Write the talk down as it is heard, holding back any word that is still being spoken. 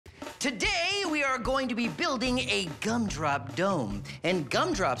Today, we are going to be building a gumdrop dome. And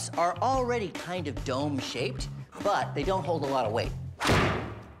gumdrops are already kind of dome-shaped, but they don't hold a lot of weight.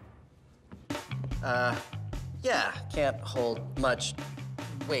 Yeah, can't hold much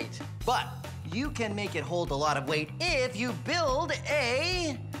weight. But you can make it hold a lot of weight if you build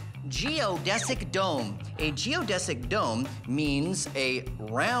a geodesic dome. A geodesic dome means a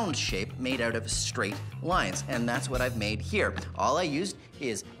round shape made out of straight lines, and that's what I've made here. All I used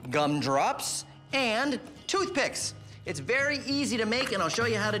is gumdrops and toothpicks. It's very easy to make, and I'll show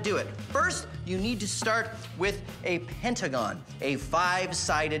you how to do it. First, you need to start with a pentagon, a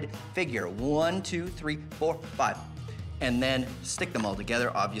 5-sided figure. 1, 2, 3, 4, 5. And then stick them all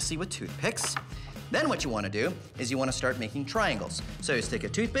together, obviously, with toothpicks. Then what you want to do is you want to start making triangles. So you stick a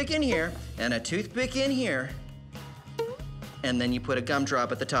toothpick in here and a toothpick in here, and then you put a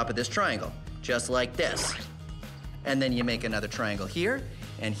gumdrop at the top of this triangle, just like this. And then you make another triangle here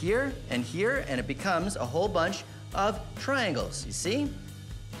and here and here, and it becomes a whole bunch of triangles, you see?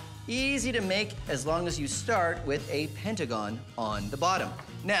 Easy to make as long as you start with a pentagon on the bottom.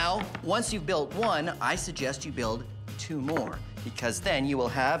 Now, once you've built one, I suggest you build 2 more, because then you will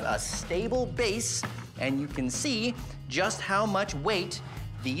have a stable base and you can see just how much weight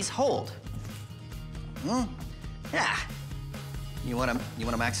these hold. Yeah. You wanna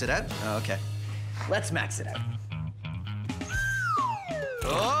max it out? Oh, okay. Let's max it out.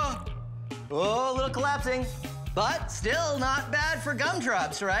 Oh, a little collapsing, but still not bad for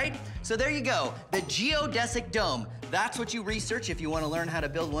gumdrops, right? So there you go, the geodesic dome. That's what you research if you want to learn how to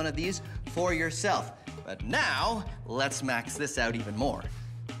build one of these for yourself. But now, let's max this out even more.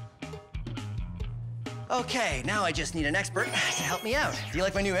 Okay, now I just need an expert to help me out. Do you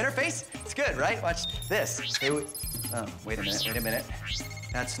like my new interface? It's good, right? Watch this. Oh, wait a minute.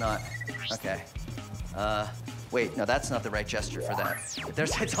 That's not, okay. Wait, no, that's not the right gesture for that.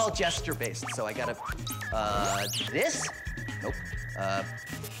 It's all gesture-based, so I gotta, this? Nope.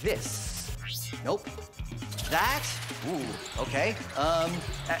 This? Nope. That? Ooh, okay.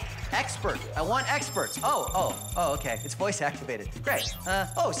 Expert. I want experts. Oh, okay. It's voice activated. Great.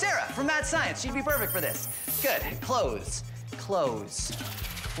 Oh, Sarah from Mad Science. She'd be perfect for this. Good. Close. Close.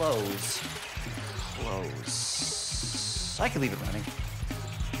 Close. Close. I can leave it running.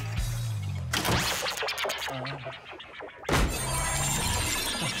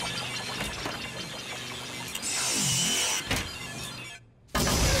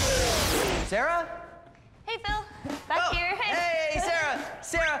 Sarah? Hey, Phil. Back here. Hey, Sarah.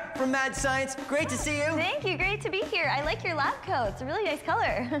 Sarah from Mad Science. Great to see you. Thank you. Great to be here. I like your lab coat. It's a really nice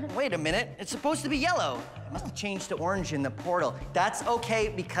color. Wait a minute. It's supposed to be yellow. I must have changed to orange in the portal. That's okay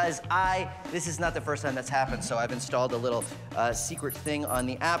because this is not the first time that's happened, so I've installed a little secret thing on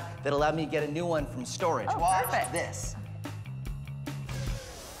the app that allowed me to get a new one from storage. Oh, Watch perfect. this.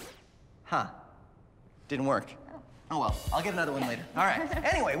 Huh. Didn't work. Oh well, I'll get another one later. All right.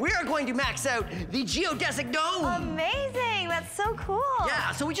 Anyway, we are going to max out the geodesic dome. Amazing. That's so cool.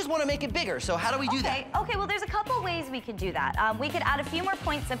 Yeah, so we just want to make it bigger. So how do we do that? Okay, well, there's a couple ways we could do that. We could add a few more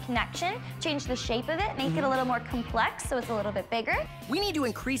points of connection, change the shape of it, make it a little more complex so it's a little bit bigger. We need to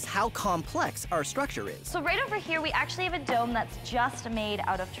increase how complex our structure is. So right over here, we actually have a dome that's just made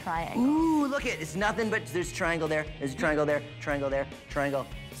out of triangles. Ooh, look it. It's nothing but there's a triangle there, there's a triangle there, triangle there, triangle.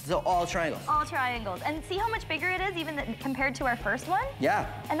 So all triangles. All triangles. And see how much bigger it is even compared to our first one? Yeah.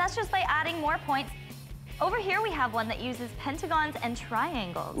 And that's just by adding more points. Over here we have one that uses pentagons and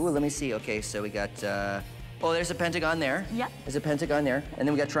triangles. Ooh, let me see. Okay, so we got, oh, there's a pentagon there. Yep. There's a pentagon there. And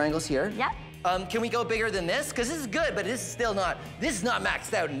then we got triangles here. Yep. Can we go bigger than this? Because this is good, but this is not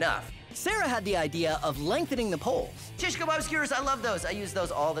maxed out enough. Sarah had the idea of lengthening the poles. Shish kebab skewers, I love those. I use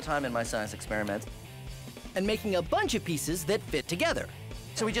those all the time in my science experiments. And making a bunch of pieces that fit together.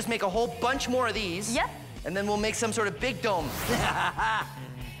 So we just make a whole bunch more of these. Yep. And then we'll make some sort of big dome.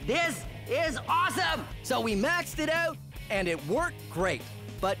 This is awesome! So we maxed it out, and it worked great.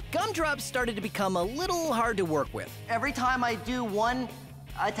 But gumdrops started to become a little hard to work with. Every time I do one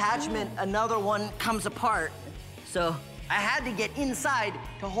attachment, another one comes apart. So I had to get inside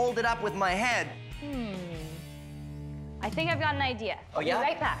to hold it up with my head. I think I've got an idea. Oh, yeah? I'll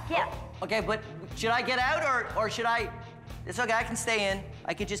be right back, yeah. Okay, but should I get out or should I? It's okay, I can stay in.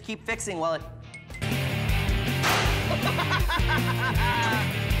 I could just keep fixing while it...